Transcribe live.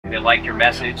They like your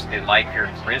message. They like your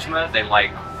charisma. They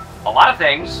like a lot of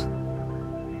things.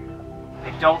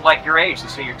 They don't like your age. They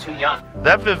say you're too young.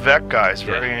 That Vivek guy is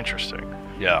very interesting.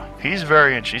 Yeah. He's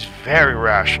very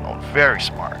rational, very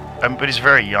smart. But he's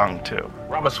very young, too.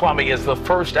 Ramaswamy is the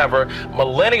first ever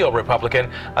millennial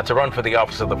Republican to run for the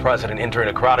office of the president, entering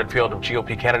a crowded field of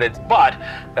GOP candidates, but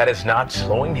that is not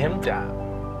slowing him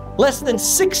down. Less than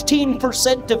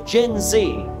 16% of Gen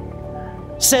Z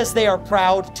says they are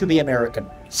proud to be American.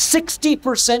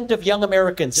 60% of young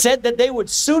Americans said that they would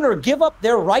sooner give up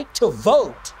their right to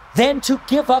vote than to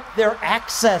give up their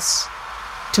access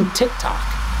to TikTok.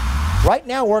 Right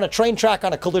now, we're on a train track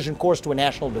on a collision course to a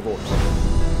national divorce.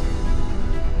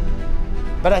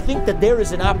 But I think that there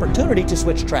is an opportunity to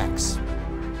switch tracks.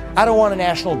 I don't want a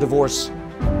national divorce.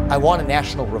 I want a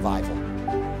national revival.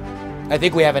 I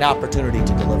think we have an opportunity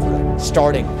to deliver it,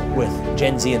 starting with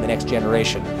Gen Z and the next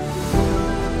generation.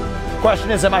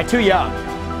 Question is, am I too young?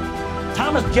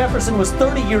 Thomas Jefferson was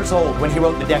 30 years old when he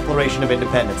wrote the Declaration of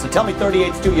Independence. So tell me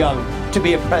 38's too young to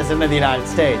be a president of the United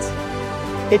States.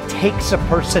 It takes a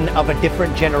person of a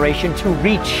different generation to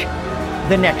reach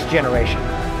the next generation.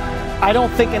 I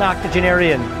don't think an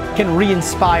octogenarian can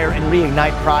re-inspire and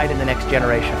reignite pride in the next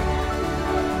generation.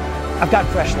 I've got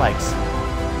fresh legs.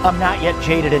 I'm not yet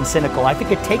jaded and cynical. I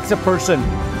think it takes a person,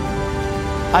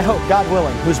 I hope, God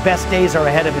willing, whose best days are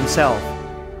ahead of himself,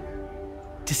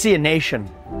 to see a nation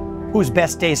whose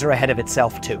best days are ahead of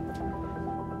itself too.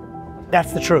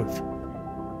 That's the truth.